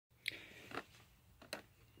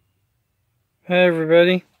Hi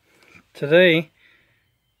everybody, today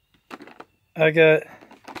I got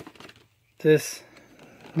this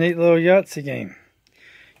neat little Yahtzee game.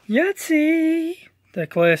 Yahtzee! The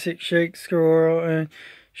classic shake, squirrel, and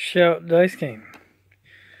shout dice game.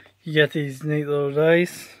 You got these neat little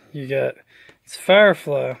dice. You got, it's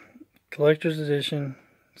Firefly, Collector's Edition,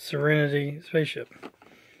 Serenity Spaceship.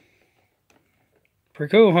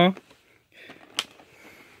 Pretty cool, huh?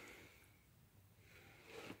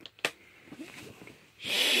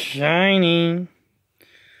 Shiny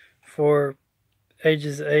for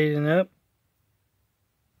ages 8 and up.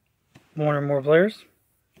 1 or more players.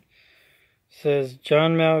 Says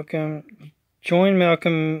join Malcolm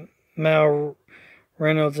Mal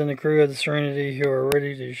Reynolds and the crew of the Serenity who are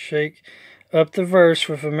ready to shake up the verse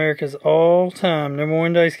with America's all-time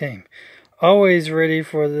 #1 dice game. Always ready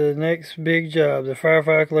for the next big job. The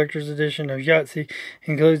Firefly Collector's Edition of Yahtzee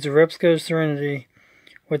includes the replica of Serenity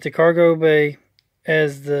with the cargo bay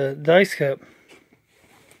as the dice cup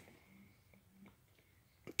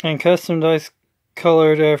and custom dice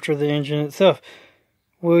colored after the engine itself.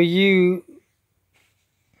 Will you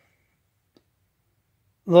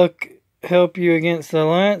help you against the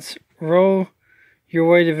Alliance? Roll your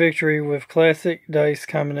way to victory with classic dice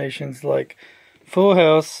combinations like Full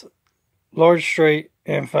House, Large Straight,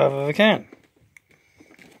 and 5 of a kind.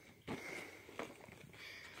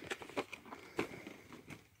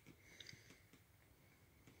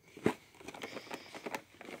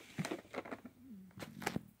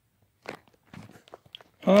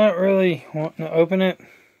 I'm not really wanting to open it.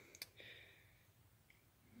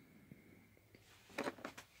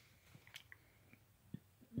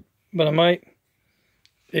 But I might,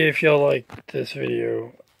 if y'all like this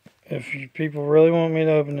video. If you people really want me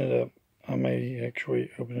to open it up, I may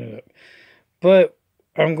actually open it up. But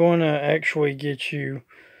I'm going to actually do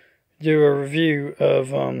a review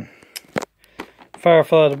of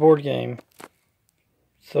Firefly the board game.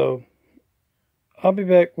 So I'll be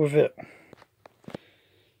back with it.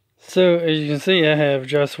 So, as you can see, I have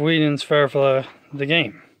Joss Whedon's Firefly, the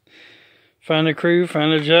game. Find a crew,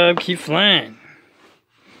 find a job, keep flying.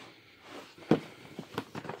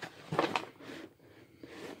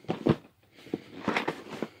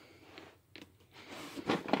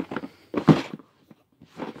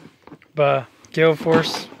 By Gale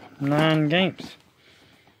Force 9 Games.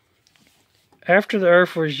 After the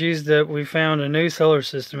Earth was used up, we found a new solar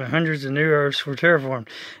system, and hundreds of new Earths were terraformed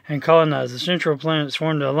and colonized. The central planet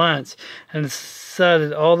formed an alliance and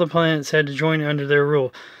decided all the planets had to join under their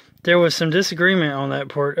rule. There was some disagreement on that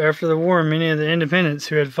part. After the war, many of the independents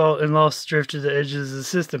who had fought and lost drifted to the edges of the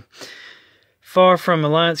system, far from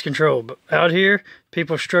Alliance control. But out here,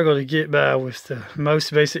 people struggle to get by with the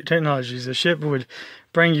most basic technologies. A ship would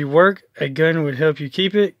bring you work, a gun would help you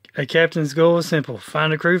keep it. A captain's goal is simple.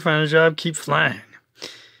 Find a crew, find a job, keep flying.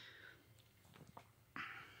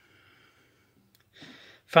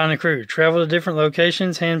 Find a crew. Travel to different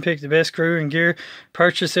locations, handpick the best crew and gear,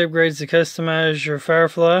 purchase upgrades to customize your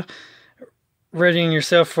Firefly, readying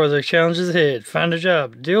yourself for the challenges ahead. Find a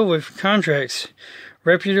job. Deal with contracts,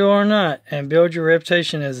 reputable or not, and build your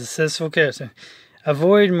reputation as a successful captain.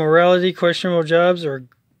 Avoid morality questionable jobs or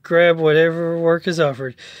grab whatever work is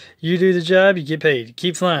offered. You do the job, you get paid.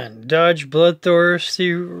 Keep flying. Dodge bloodthirsty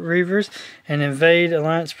reavers and invade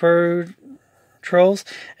Alliance patrols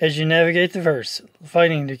as you navigate the verse,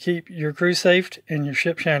 fighting to keep your crew safe and your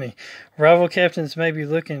ship shiny. Rival captains may be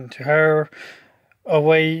looking to hire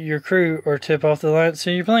away your crew or tip off the Alliance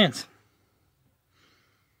to your plans.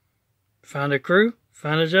 Find a crew,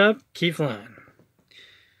 find a job, keep flying.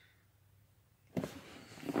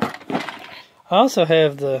 I also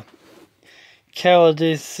have the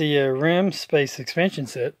Caladesia Rim Space Expansion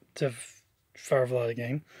Set to Firefly the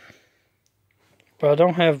game. But I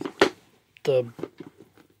don't have the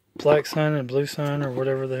Black Sun and Blue Sun or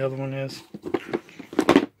whatever the other one is.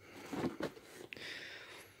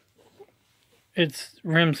 It's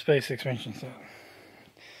Rim Space Expansion Set.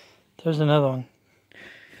 There's another one.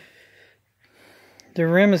 The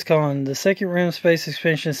Rim is calling. The second Rim Space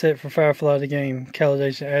Expansion Set for Firefly the game.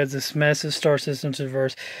 Caladesia adds this massive star system to the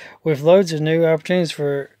verse with loads of new opportunities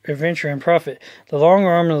for adventure and profit. The long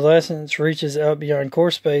arm of the license reaches out beyond core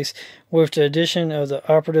space with the addition of the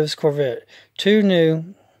Operatives Corvette. 2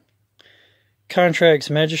 new contracts,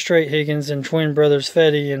 Magistrate Higgins and twin brothers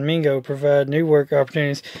Fatty and Mingo, provide new work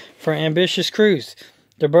opportunities for ambitious crews.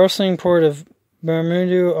 The bustling port of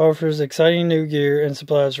Bermuda offers exciting new gear and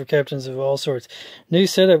supplies for captains of all sorts. New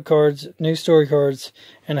setup cards, new story cards,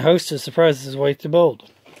 and a host of surprises await the bold.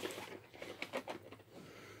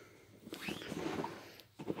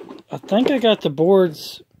 I think I got the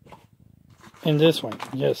boards in this one.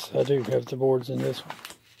 Yes, I do have the boards in this one.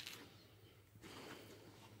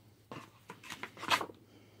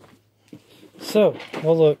 So,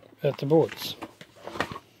 we'll look at the boards.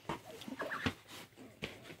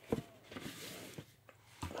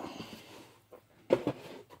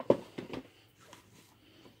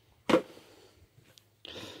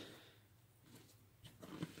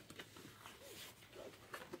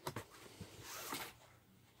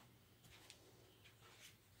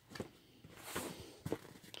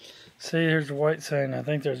 See, there's a white sign. I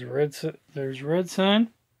think there's a red. There's red sign.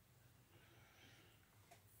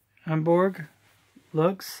 Hamburg,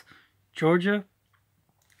 Lux, Georgia,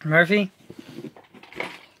 Murphy.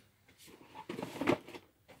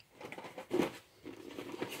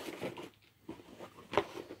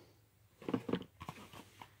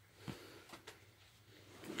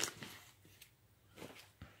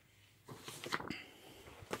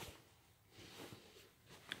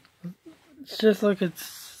 Let's just look at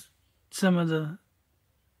some of the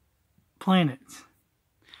planets.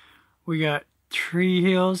 We got Tree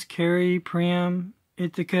Hills, Carrie, Priam,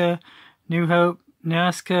 Ithaca, New Hope,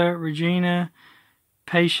 Nazca, Regina,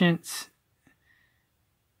 Patience,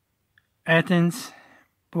 Athens,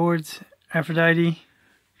 Boards, Aphrodite,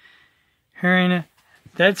 Herina.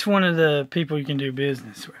 That's one of the people you can do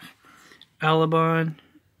business with. Alabon,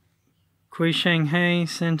 Kui Shanghai,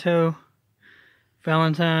 Cento,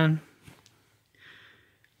 Valentine,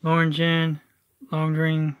 Lauren Jen,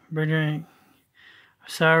 Longdring, Bridging,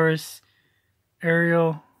 Osiris,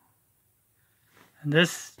 Ariel, and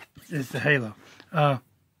this is the Halo.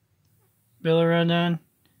 Billerudon,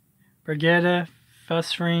 Brigada,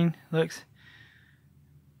 Phosphorine, Lux,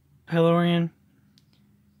 Pelorian,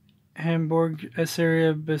 Hamburg,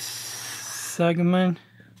 Assyria, Besagamon.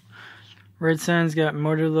 Red Sun's got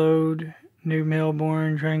Motorload, New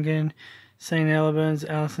Melbourne, Drangan, St. Albans,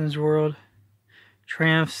 Allison's World,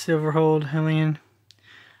 Triumph, Silverhold, Hellion,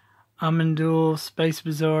 Amandul, Space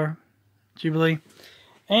Bazaar, Jubilee,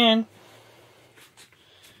 and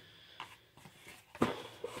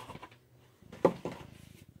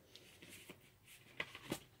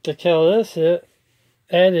the Calissa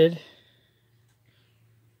added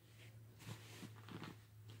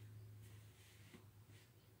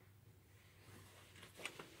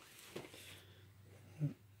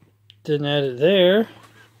didn't add it there.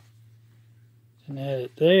 Didn't add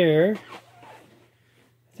it there.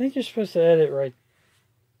 I think you're supposed to add it right.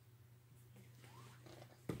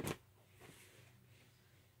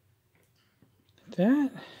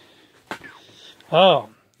 That. Oh,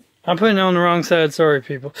 I'm putting it on the wrong side. Sorry,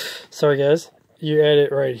 people. Sorry, guys. You add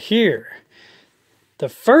it right here. The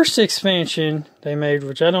first expansion they made,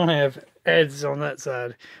 which I don't have, adds on that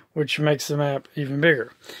side, which makes the map even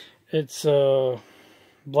bigger. It's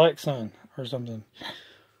Black Sun or something,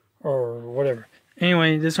 or whatever.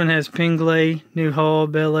 Anyway, this one has Pingley, New Hall,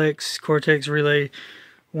 Bellex, Cortex Relay,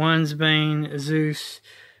 Wansbane, Zeus,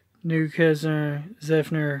 New Kessner,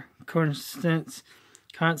 Zephyr, Constance,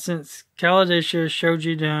 Calidisha,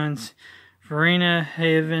 Shoji Duns, Verena,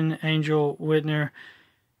 Haven, Angel, Whitner,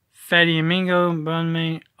 Fatty Amingo,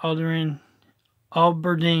 Bunme,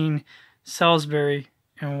 Alberdine, Salisbury,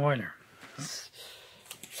 and Whiter.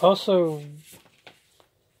 Also,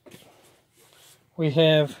 we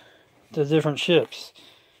have the different ships.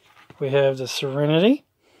 We have the Serenity.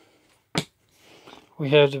 We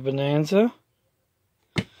have the Bonanza.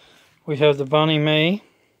 We have the Bonnie May.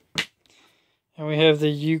 And we have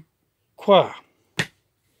the Yuqua.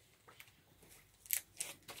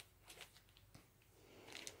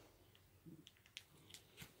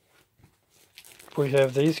 We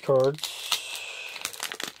have these cards.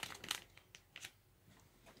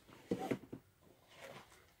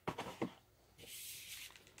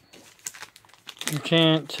 You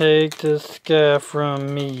can't take this guy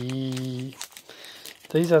from me.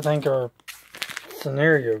 These, I think, are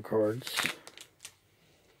scenario cards.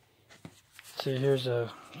 See, here's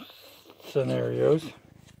scenarios.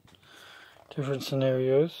 Different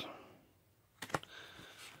scenarios.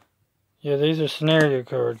 Yeah, these are scenario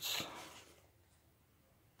cards.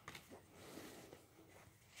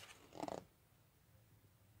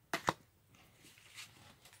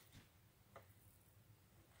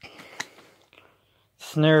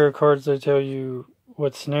 Scenario cards, they tell you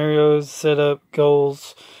what scenarios, setup,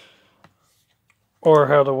 goals, or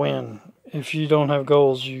how to win. If you don't have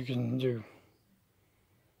goals, you can do.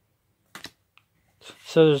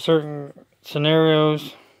 So there's certain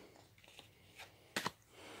scenarios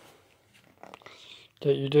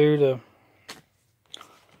that you do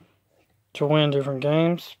to win different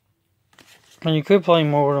games. And you could play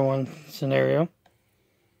more than one scenario.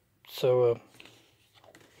 So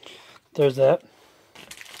there's that.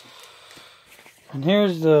 And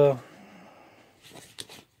here's the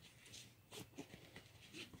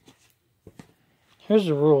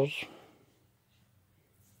rules.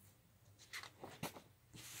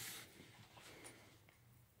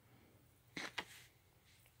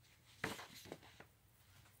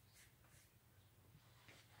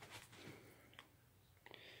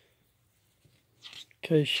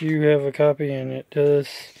 In case you have a copy and it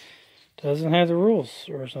doesn't have the rules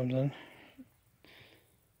or something,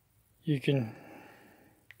 you can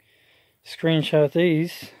screenshot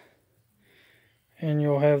these and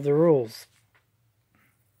you'll have the rules.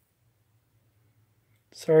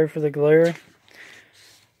 Sorry for the glare.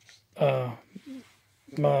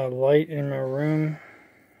 My light in my room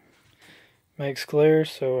makes glare,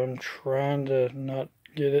 so I'm trying to not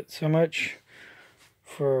get it so much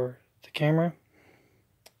for the camera.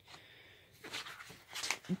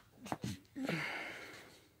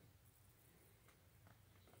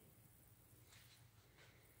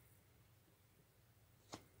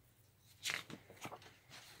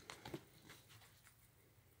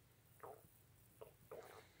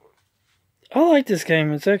 I like this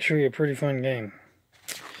game. It's actually a pretty fun game.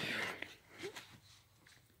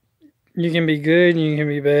 You can be good and you can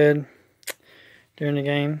be bad during the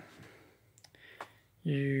game.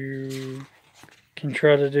 You can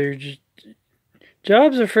try to do...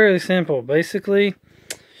 Jobs are fairly simple. Basically,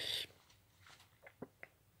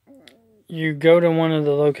 you go to one of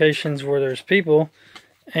the locations where there's people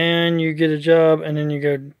and you get a job and then you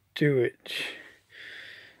go do it.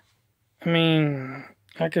 I mean,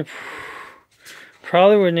 I could...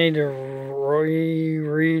 Probably would need to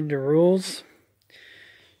reread the rules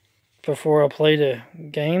before I play the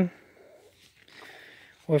game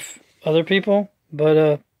with other people,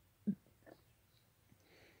 but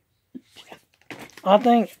I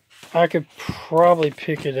think I could probably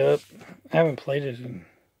pick it up. I haven't played it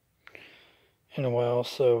in a while,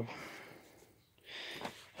 so...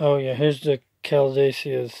 Oh yeah, here's the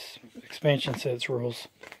Caldasia's expansion sets rules.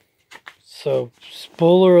 So,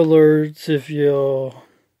 spoiler alerts if you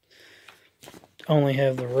only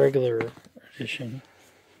have the regular edition.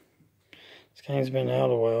 This game's been out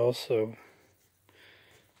a while, so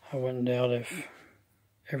I wouldn't doubt if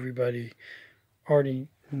everybody already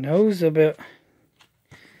knows about...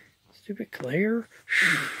 Stupid glare?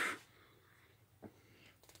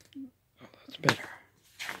 Oh, that's better.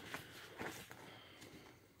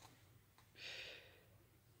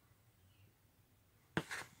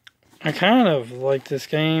 I kind of like this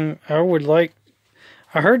game. I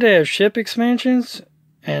heard they have ship expansions,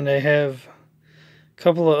 and they have a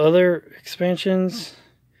couple of other expansions.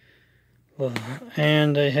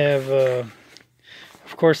 And they have, of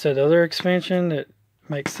course, that other expansion that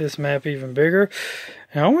makes this map even bigger.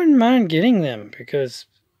 And I wouldn't mind getting them, because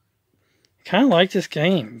I kind of like this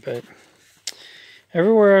game, but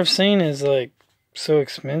everywhere I've seen is, like, so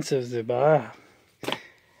expensive to buy.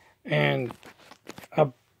 And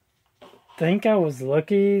I think I was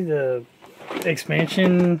lucky the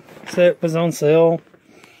expansion set was on sale.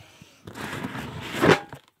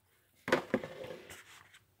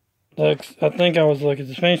 I think I was lucky.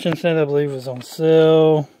 The expansion set, I believe, was on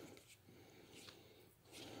sale.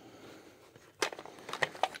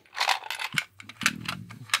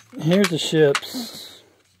 Here's the ships.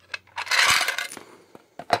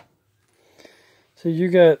 So you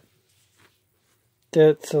got...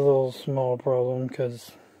 That's a little small problem,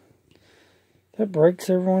 because... that breaks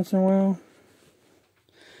every once in a while.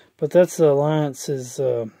 But that's the Alliance's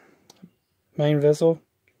main vessel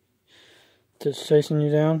that's chasing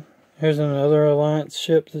you down. Here's another Alliance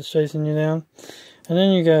ship that's chasing you down. And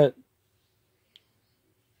then you got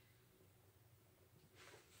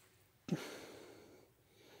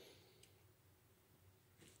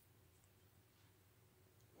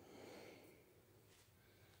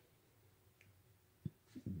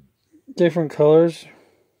different colors,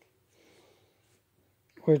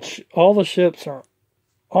 which all the ships are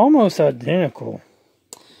almost identical.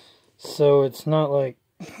 So it's not like...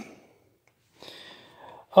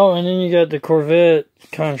 Oh, and then you got the Corvette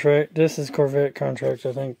contract. This is Corvette contract.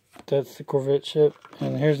 I think that's the Corvette ship.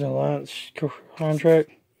 And here's the Alliance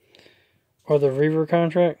contract. Or the Reaver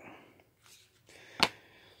contract.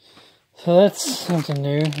 So that's something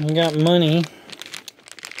new. You got money.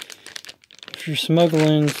 If you're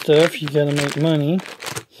smuggling stuff, you gotta make money.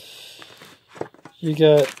 You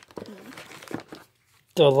got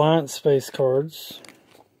the Alliance space cards.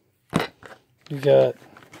 You got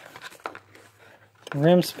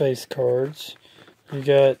Rim space cards. You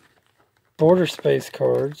got Border space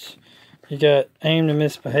cards. You got Aim to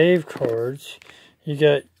Misbehave cards. You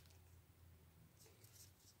got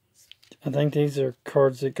I think these are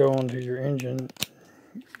cards that go onto your engine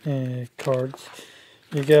cards.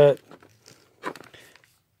 You got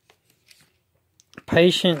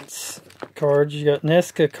Patience cards, you got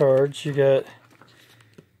Nesca cards, you got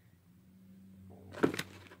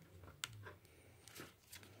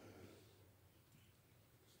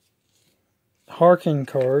Harkin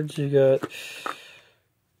cards, you got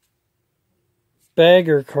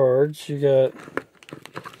Bagger cards, you got...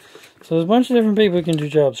 So there's a bunch of different people who can do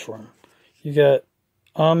jobs for them. You got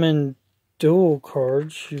Almond Dual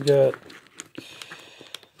cards, you got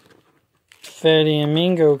Fatty and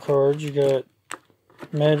Mingo cards, you got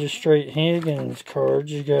Magistrate Higgins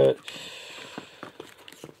cards, you got...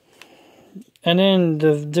 And then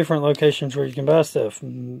the different locations where you can buy stuff.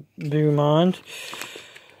 Beaumont,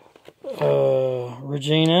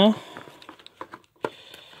 Regina,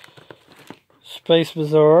 Space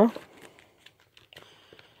Bazaar,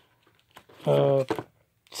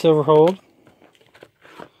 Silverhold,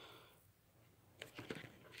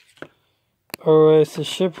 Oasis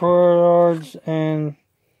Shipyards, and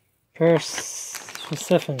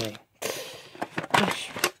Persephone.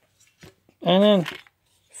 And then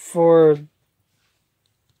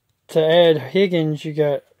to add Higgins, you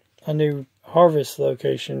got a new Harvest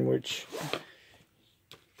location, which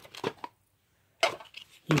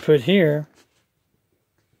you put here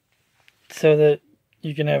so that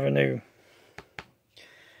you can have a new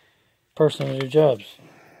person to do jobs.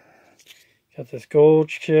 Got this gold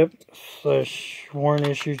chip / worn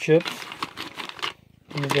issue chips.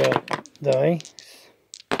 You got dice,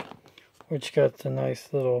 which got the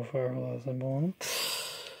nice little Firefly symbol on them.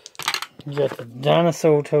 You got the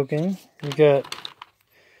dinosaur token. You got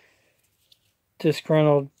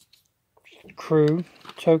disgruntled crew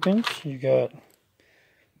tokens. You got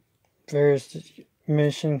various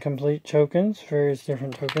mission complete tokens, various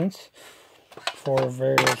different tokens for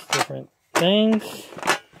various different things.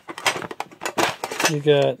 You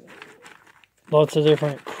got lots of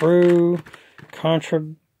different crew,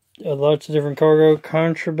 lots of different cargo,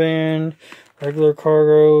 contraband, regular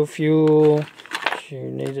cargo, fuel. You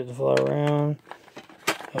need it to fly around.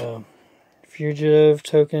 Fugitive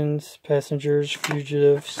tokens, passengers,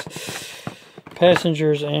 fugitives,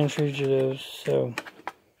 passengers and fugitives. So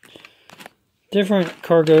different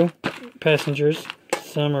cargo, passengers.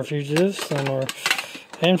 Some are fugitives, some are,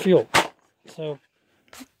 and fuel. So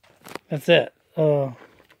that's that.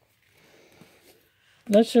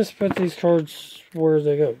 Let's just put these cards where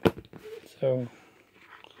they go. So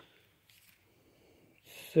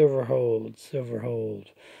Silverhold, Silverhold,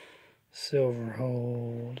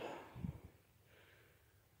 Silverhold.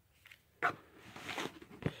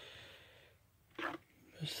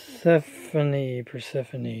 Persephone,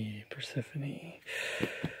 Persephone, Persephone.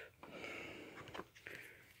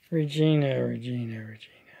 Regina, Regina,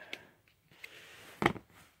 Regina.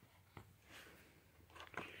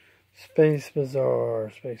 Space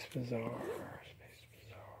Bazaar, Space Bazaar, Space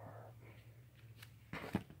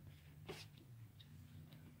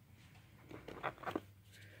Bazaar.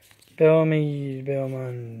 Bellmead,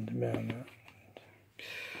 Belmont, Belmont.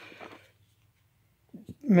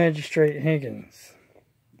 Magistrate Higgins.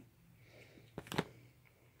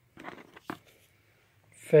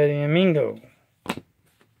 Fatty and Mingo.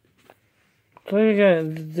 So you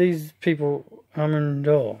got these people, Armin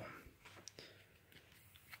Dull.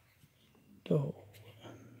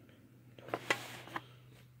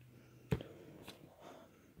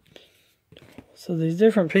 So these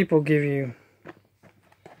different people give you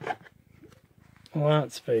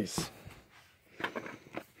alliance space.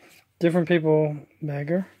 Different people,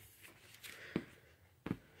 Bagger.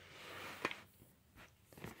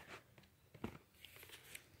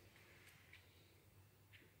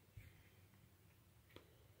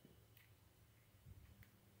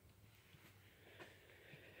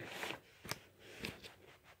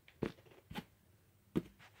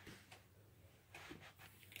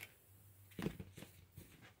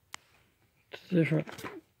 Different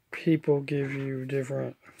people give you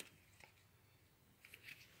different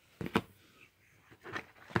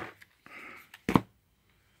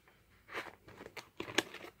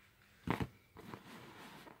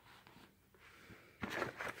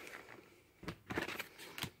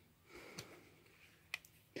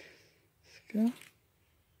let's go.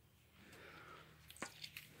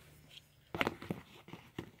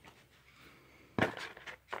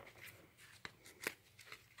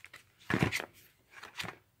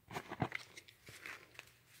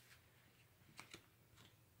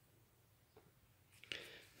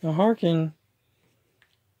 Now Harkin,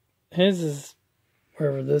 his is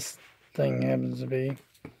wherever this thing happens to be.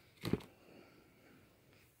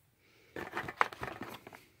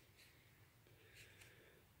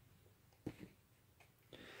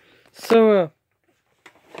 So,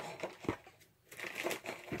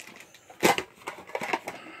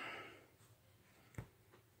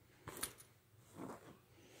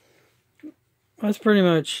 that's pretty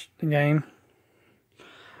much the game.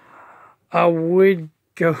 I would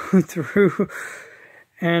go through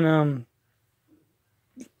and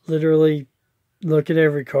literally look at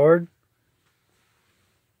every card,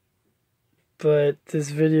 but this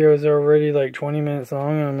video is already like 20 minutes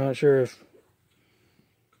long, and I'm not sure if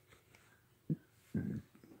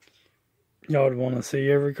y'all would want to see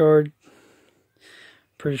every card.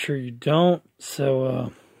 Pretty sure you don't,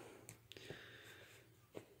 so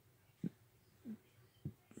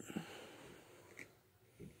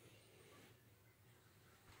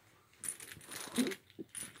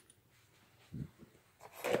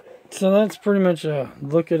so that's pretty much a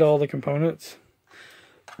look at all the components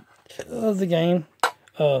of the game.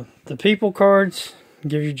 The people cards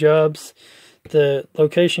give you jobs. The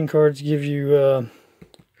location cards give you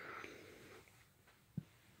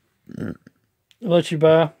let you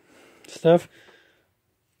buy stuff.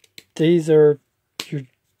 These are your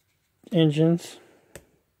engines.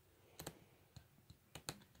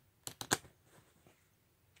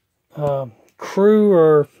 Crew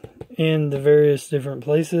are in the various different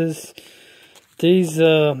places. These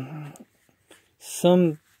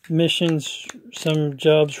some missions, some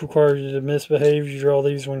jobs require you to misbehave. You draw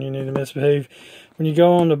these when you need to misbehave. When you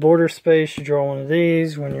go on the border space, you draw one of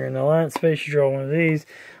these. When you're in the alliance space, you draw one of these.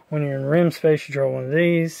 When you're in rim space, you draw one of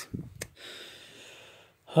these.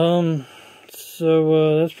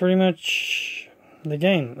 So that's pretty much the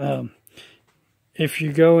game. If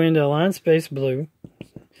you go into alliance space blue,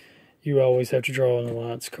 you always have to draw an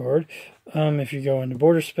alliance card. If you go into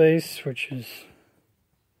border space, which is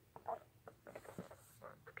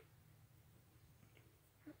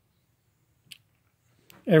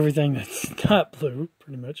everything that's not blue,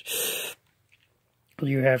 pretty much,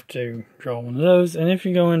 you have to draw one of those. And if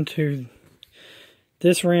you go into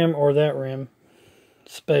this rim or that rim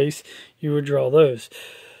space, you would draw those.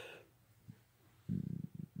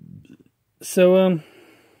 So,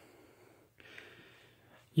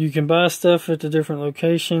 you can buy stuff at the different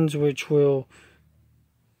locations, which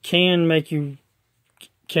can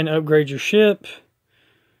upgrade your ship,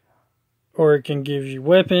 or it can give you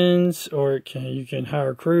weapons, or you can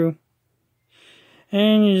hire crew,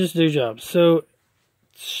 and you just do jobs. So,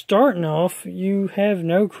 starting off, you have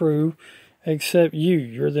no crew except you.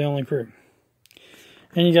 You're the only crew,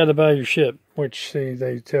 and you got to buy your ship. Which, see,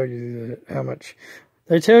 they tell you how much.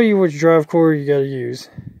 They tell you which drive core you got to use,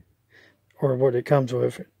 or what it comes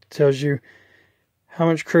with. It tells you how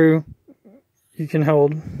much crew you can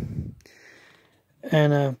hold,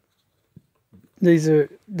 and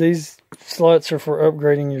these slots are for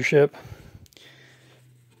upgrading your ship.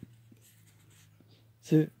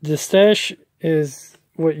 So the stash is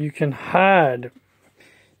what you can hide.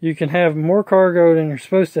 You can have more cargo than you're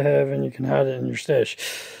supposed to have, and you can hide it in your stash.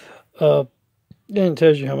 Then it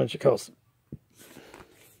tells you how much it costs.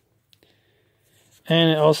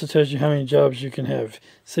 And it also tells you how many jobs you can have.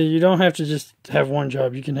 So you don't have to just have one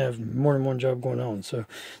job. You can have more than one job going on. So in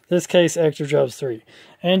this case, active jobs 3.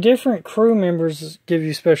 And different crew members give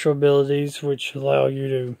you special abilities which allow you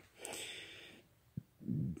to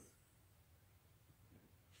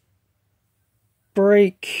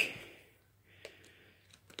break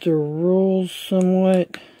the rules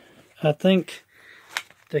somewhat. I think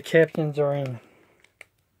the captains are in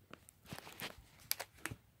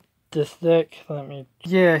this deck.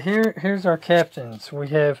 Here's our captains. We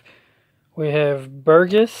have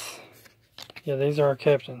Burgess. Yeah, these are our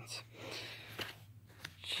captains.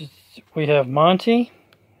 We have Monty.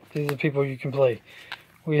 These are the people you can play.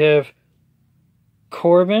 We have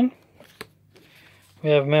Corbin.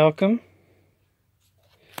 We have Malcolm.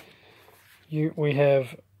 We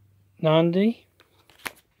have Nandi.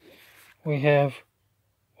 We have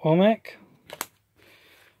Womack.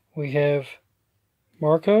 We have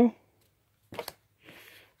Marco.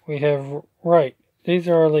 We have Wright. These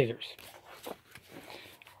are our leaders,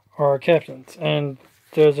 our captains, and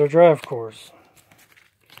there's our drive cores.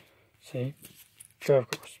 See? Drive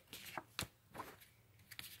cores.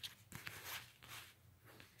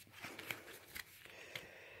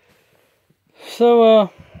 So,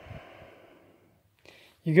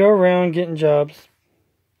 you go around getting jobs,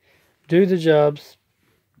 do the jobs,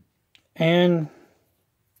 and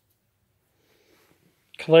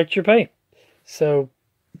collect your pay. So,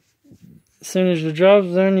 as soon as your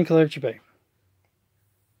job's done, you collect your pay.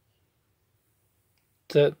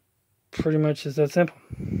 That pretty much is that simple.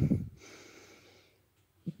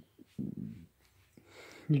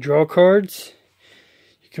 You draw cards.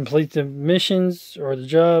 You complete the missions or the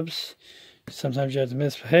jobs. Sometimes you have to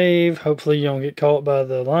misbehave. Hopefully you don't get caught by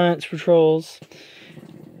the Alliance patrols.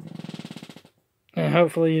 And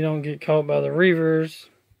hopefully you don't get caught by the Reavers.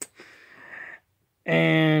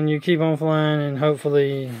 And you keep on flying, and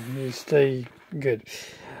hopefully you stay good.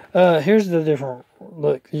 Here's the different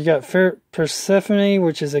look. You got Persephone,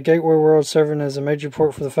 which is a gateway world serving as a major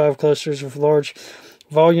port for the 5 clusters with large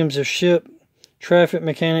volumes of ship. Traffic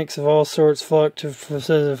mechanics of all sorts flock to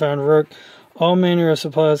facilitate found work. All manner of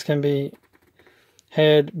supplies can be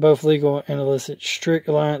had, both legal and illicit. Strict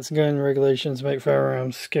Alliance gun regulations make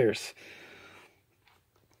firearms scarce.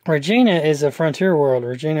 Regina is a frontier world.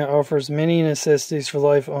 Regina offers many necessities for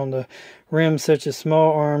life on the rim, such as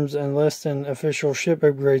small arms and less than official ship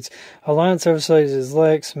upgrades. Alliance oversight is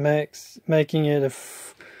lax, making it a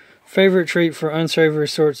favorite treat for unsavory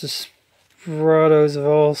sorts of desperados of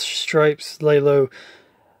all stripes lay low,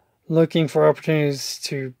 looking for opportunities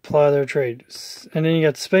to ply their trade. And then you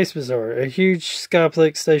got the Space Bazaar, a huge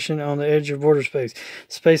skyplex station on the edge of border space.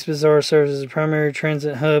 Space Bazaar serves as a primary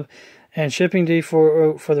transit hub and shipping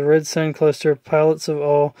depot for the Red Sun cluster. Pilots of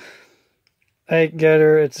all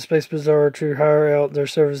gather at the Space Bazaar to hire out their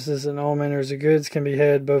services, and all manners of goods can be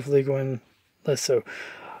had, both legal and less so.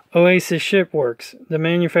 Oasis Shipworks, the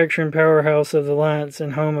manufacturing powerhouse of the Alliance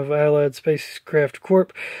and home of Allied Spacecraft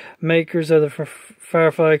Corp., makers of the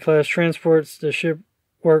Firefly class transports. The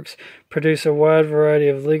shipworks produce a wide variety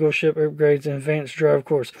of legal ship upgrades and advanced drive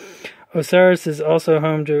cores. Osiris is also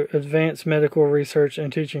home to advanced medical research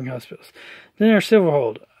and teaching hospitals. Then there's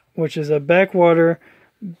Silverhold, which is a backwater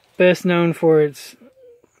best known for its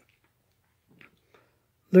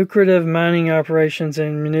lucrative mining operations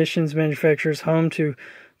and munitions manufacturers, home to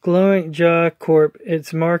Glowing Jaw Corp.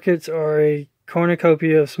 Its markets are a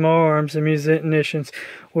cornucopia of small arms and munitions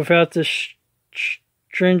without the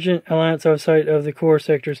stringent Alliance oversight of the core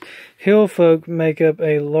sectors. Hill folk make up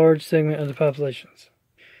a large segment of the populations.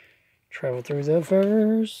 Travel through the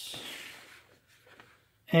verse.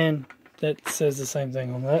 And that says the same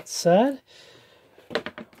thing on that side.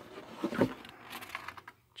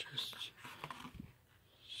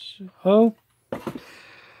 Hope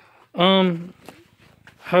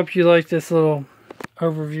you like this little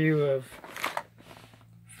overview of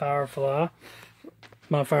Firefly,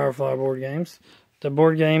 my Firefly board games, the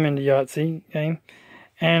board game and the Yahtzee game,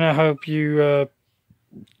 and I hope you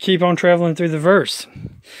keep on traveling through the verse.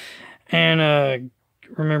 And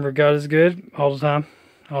remember, God is good all the time.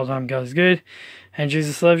 All the time, God is good, and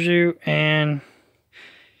Jesus loves you. And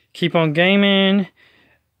keep on gaming.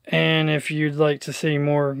 And if you'd like to see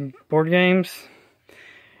more board games,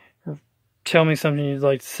 tell me something you'd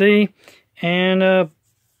like to see. And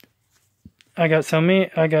I got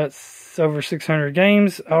over 600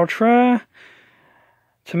 games. I'll try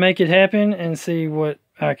to make it happen and see what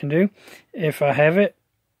I can do. If I have it,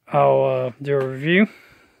 I'll do a review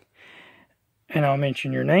and I'll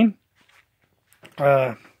mention your name.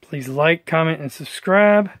 Please like, comment, and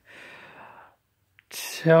subscribe.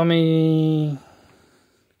 Tell me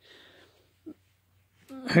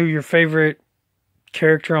who your favorite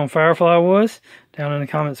character on Firefly was down in the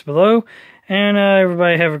comments below. And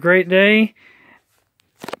everybody have a great day.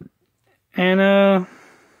 And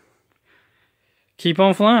keep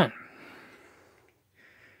on flying.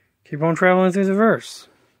 Keep on traveling through the verse.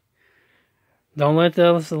 Don't let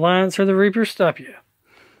the Alliance or the Reaper stop you.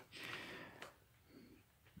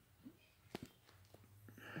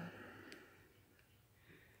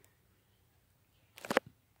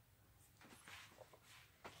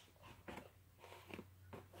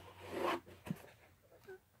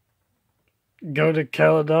 Go to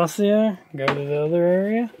Caladosia, go to the other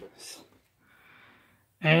area,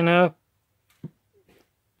 and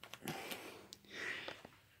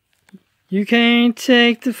you can't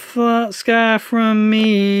take the sky from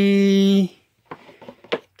me.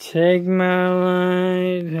 Take my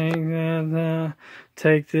light, take that,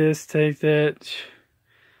 take this, take that.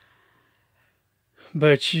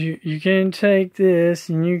 But you can take this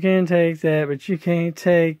and you can take that, but you can't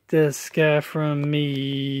take the sky from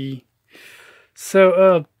me.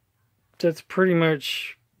 So, that's pretty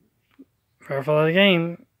much Firefly the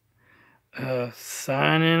game.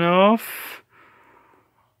 Signing off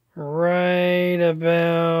right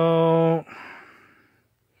about